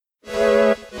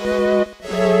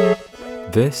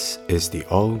This is the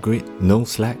All Grit No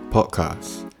Slack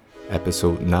podcast,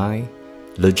 episode 9,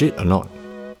 Legit or Not,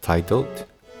 titled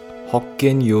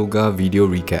Hokkien Yoga Video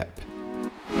Recap.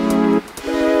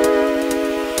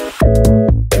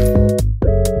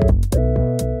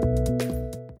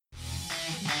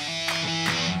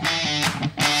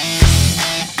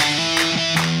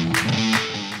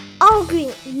 All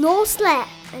green, no slack,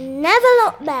 and never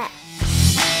look back.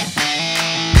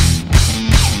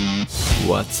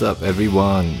 What's up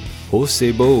everyone?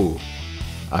 Jose Bo.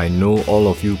 I know all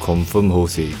of you confirm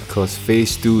Jose cause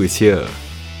phase 2 is here.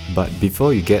 But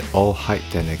before you get all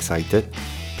hyped and excited,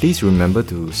 please remember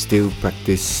to still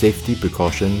practice safety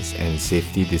precautions and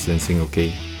safety distancing,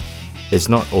 okay? It's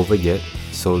not over yet,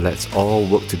 so let's all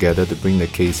work together to bring the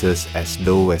cases as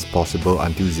low as possible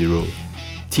until zero.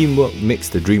 Teamwork makes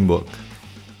the dream work.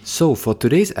 So for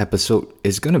today's episode,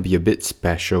 it's gonna be a bit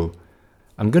special.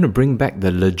 I'm gonna bring back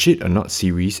the Legit or Not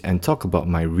series and talk about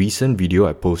my recent video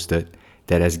I posted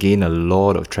that has gained a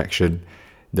lot of traction.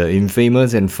 The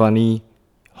infamous and funny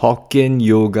Hokkien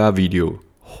Yoga video.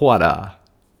 Hwada!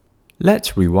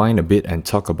 Let's rewind a bit and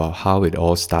talk about how it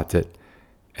all started.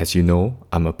 As you know,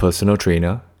 I'm a personal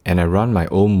trainer and I run my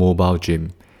own mobile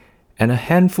gym. And a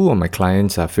handful of my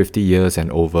clients are 50 years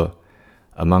and over.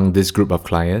 Among this group of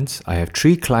clients, I have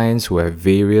 3 clients who have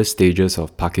various stages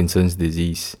of Parkinson's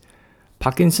disease.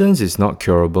 Parkinson's is not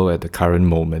curable at the current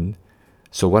moment,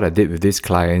 so what I did with these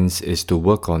clients is to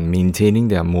work on maintaining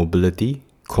their mobility,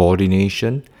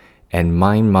 coordination, and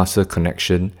mind-muscle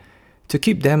connection to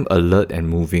keep them alert and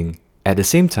moving. At the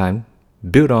same time,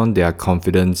 build on their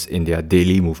confidence in their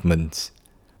daily movements.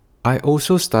 I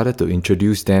also started to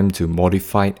introduce them to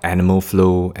modified animal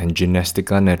flow and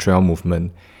gymnastica natural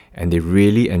movement, and they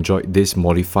really enjoyed these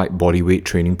modified bodyweight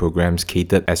training programs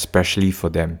catered especially for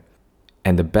them.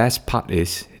 And the best part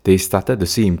is, they started to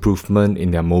see improvement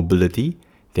in their mobility,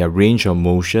 their range of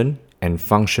motion, and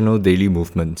functional daily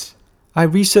movements. I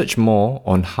researched more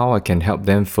on how I can help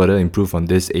them further improve on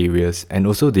these areas and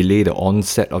also delay the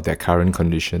onset of their current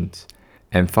conditions,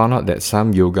 and found out that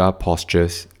some yoga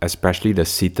postures, especially the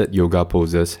seated yoga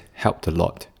poses, helped a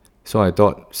lot. So I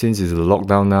thought, since it's a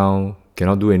lockdown now,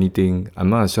 cannot do anything, I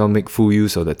might as well make full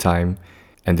use of the time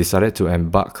and decided to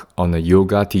embark on a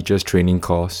yoga teacher's training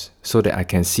course so that I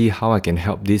can see how I can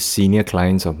help these senior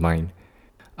clients of mine.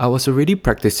 I was already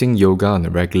practicing yoga on a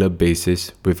regular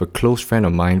basis with a close friend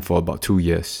of mine for about 2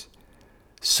 years.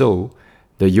 So,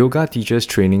 the yoga teacher's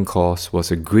training course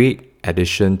was a great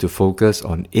addition to focus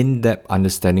on in-depth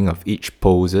understanding of each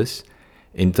poses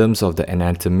in terms of the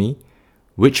anatomy,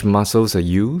 which muscles are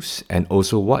used, and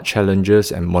also what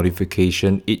challenges and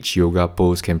modification each yoga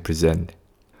pose can present.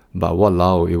 But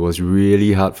walao, it was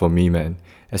really hard for me, man,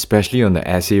 especially on the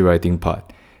essay writing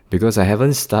part, because I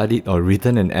haven't studied or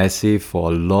written an essay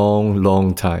for a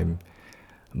long time.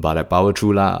 But I powered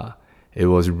through lah. It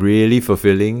was really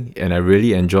fulfilling and I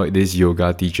really enjoyed this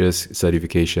yoga teacher's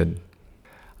certification.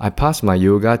 I passed my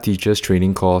yoga teacher's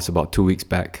training course about 2 weeks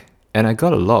back, and I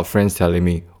got a lot of friends telling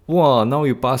me, "Wow, now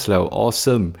you passed liao,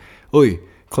 awesome. Oi,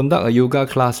 conduct a yoga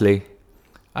class leh."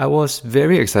 I was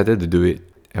very excited to do it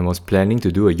and was planning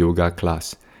to do a yoga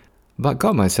class, but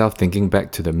got myself thinking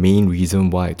back to the main reason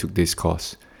why I took this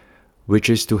course, which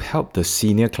is to help the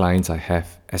senior clients I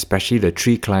have, especially the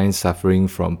 3 clients suffering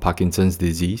from Parkinson's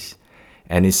disease,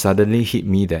 and it suddenly hit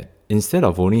me that instead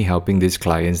of only helping these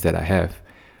clients that I have,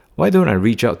 why don't I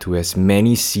reach out to as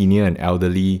many senior and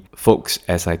elderly folks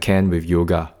as I can with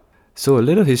yoga? So a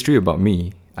little history about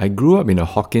me. I grew up in a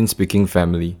Hokkien-speaking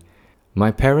family.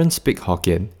 My parents speak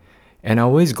Hokkien, and I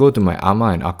always go to my ama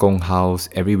and akong house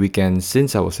every weekend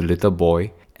since I was a little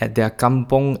boy at their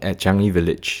kampong at Changi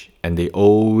Village, and they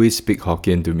always speak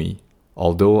Hokkien to me.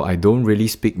 Although I don't really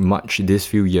speak much these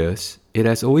few years, it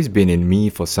has always been in me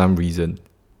for some reason.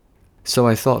 So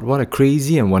I thought what a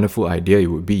crazy and wonderful idea it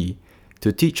would be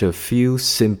to teach a few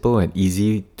simple and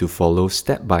easy to follow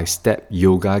step-by-step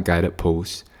yoga guided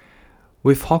pose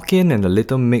with Hokkien and a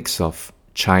little mix of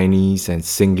Chinese and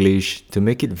Singlish to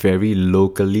make it very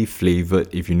locally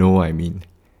flavored, if you know what I mean.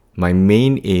 My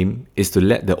main aim is to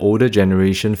let the older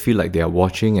generation feel like they are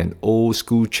watching an old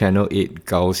school Channel 8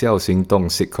 搞笑行动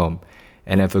sitcom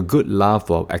and have a good laugh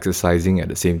while exercising at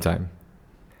the same time.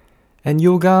 And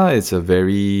yoga is a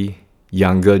very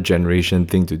younger generation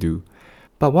thing to do.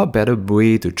 But what better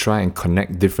way to try and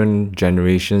connect different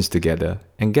generations together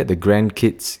and get the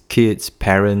grandkids, kids,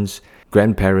 parents,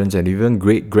 grandparents and even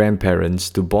great-grandparents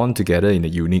to bond together in a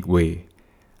unique way.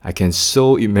 I can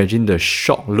so imagine the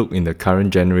shocked look in the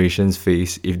current generation's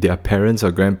face if their parents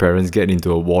or grandparents get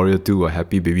into a Warrior 2 or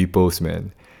Happy Baby pose,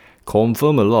 man.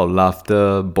 Confirm a lot of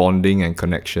laughter, bonding and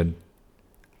connection.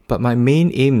 But my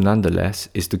main aim nonetheless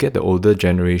is to get the older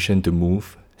generation to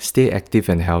move, stay active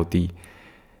and healthy.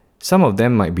 Some of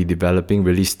them might be developing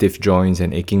really stiff joints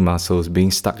and aching muscles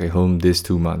being stuck at home these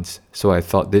 2 months, so I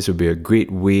thought this would be a great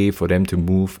way for them to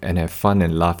move and have fun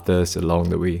and laughters along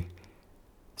the way.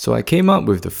 So I came up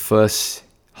with the first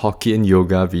Hokkien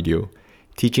yoga video,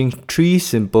 teaching 3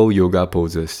 simple yoga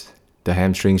poses: the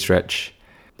hamstring stretch,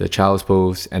 the child's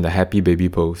pose, and the happy baby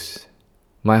pose.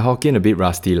 My Hokkien a bit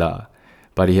rusty lah,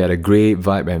 but it had a great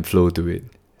vibe and flow to it.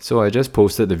 So I just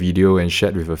posted the video and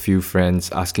shared with a few friends,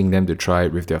 asking them to try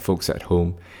it with their folks at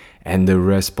home. And the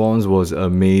response was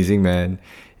amazing, man.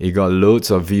 It got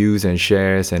loads of views and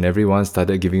shares, and everyone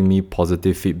started giving me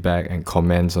positive feedback and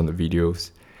comments on the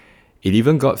videos. It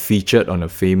even got featured on a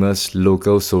famous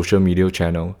local social media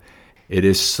channel. It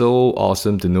is so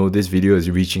awesome to know this video is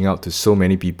reaching out to so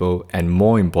many people, and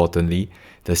more importantly,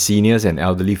 the seniors and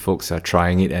elderly folks are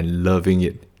trying it and loving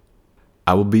it.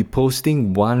 I will be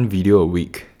posting 1 video a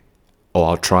week, or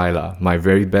I'll try my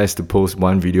very best to post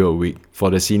 1 video a week for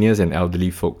the seniors and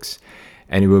elderly folks,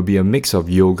 and it will be a mix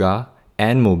of yoga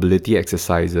and mobility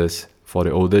exercises for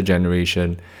the older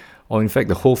generation, or in fact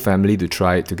the whole family to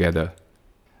try it together.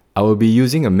 I will be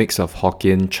using a mix of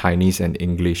Hokkien, Chinese and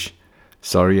English.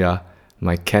 Sorry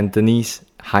my Cantonese,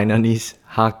 Hainanese,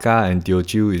 Hakka and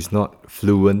Teochew is not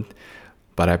fluent,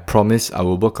 but I promise I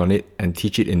will work on it and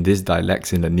teach it in these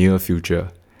dialects in the near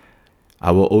future. I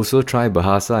will also try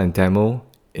Bahasa and Tamil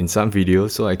in some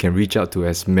videos so I can reach out to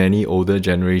as many older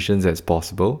generations as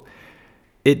possible.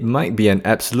 It might be an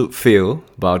absolute fail,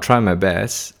 but I'll try my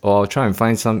best, or I'll try and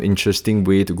find some interesting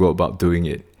way to go about doing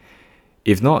it.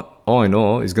 If not, all in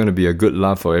all, it's going to be a good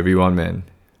laugh for everyone, man.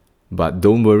 But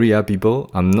don't worry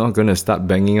people, I'm not going to start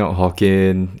banging out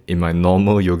Hokkien in my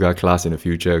normal yoga class in the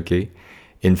future, okay?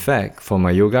 In fact, for my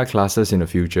yoga classes in the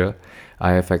future,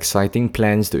 I have exciting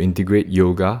plans to integrate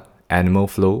yoga, animal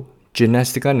flow,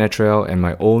 Gymnastica Natural and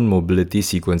my own mobility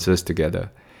sequences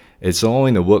together. It's all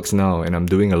in the works now, and I'm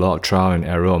doing a lot of trial and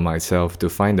error on myself to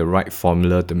find the right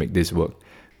formula to make this work.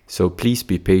 So please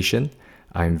be patient.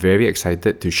 I'm very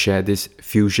excited to share this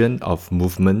fusion of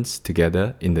movements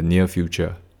together in the near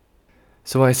future.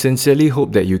 So I sincerely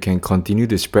hope that you can continue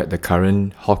to spread the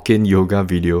current Hokkien yoga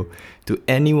video to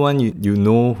anyone you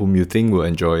know whom you think will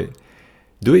enjoy it.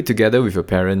 Do it together with your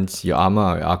parents, your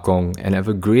ama or your akong, and have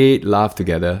a great laugh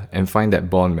together and find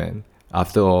that bond, man.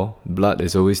 After all, blood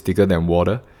is always thicker than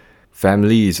water.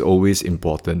 Family is always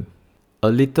important. A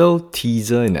little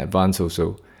teaser in advance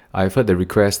also. I've heard the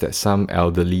request that some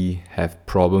elderly have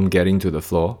problem getting to the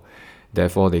floor.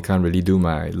 Therefore, they can't really do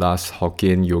my last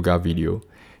Hokkien yoga video.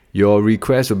 Your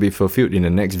request will be fulfilled in the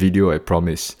next video, I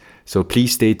promise. So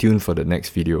please stay tuned for the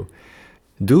next video.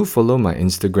 Do follow my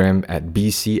Instagram at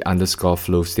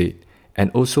bc_flowstate,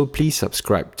 and also please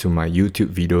subscribe to my YouTube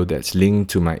video that's linked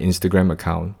to my Instagram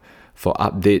account for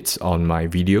updates on my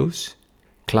videos,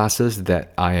 classes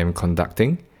that I am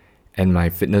conducting, and my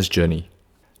fitness journey.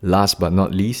 Last but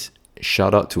not least,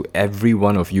 shout out to every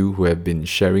one of you who have been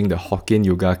sharing the Hokkien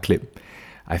yoga clip.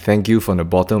 I thank you from the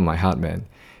bottom of my heart, man.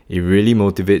 It really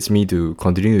motivates me to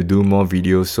continue to do more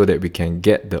videos so that we can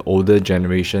get the older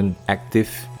generation active,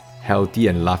 healthy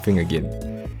and laughing again.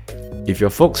 If your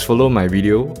folks follow my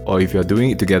video, or if you're doing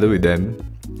it together with them,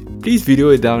 please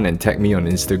video it down and tag me on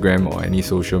Instagram or any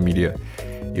social media.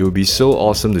 It would be so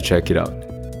awesome to check it out.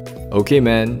 Okay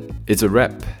man, it's a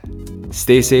wrap.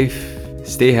 Stay safe,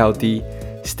 stay healthy,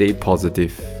 stay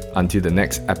positive. Until the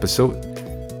next episode,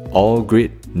 all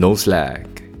grit, no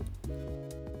slack.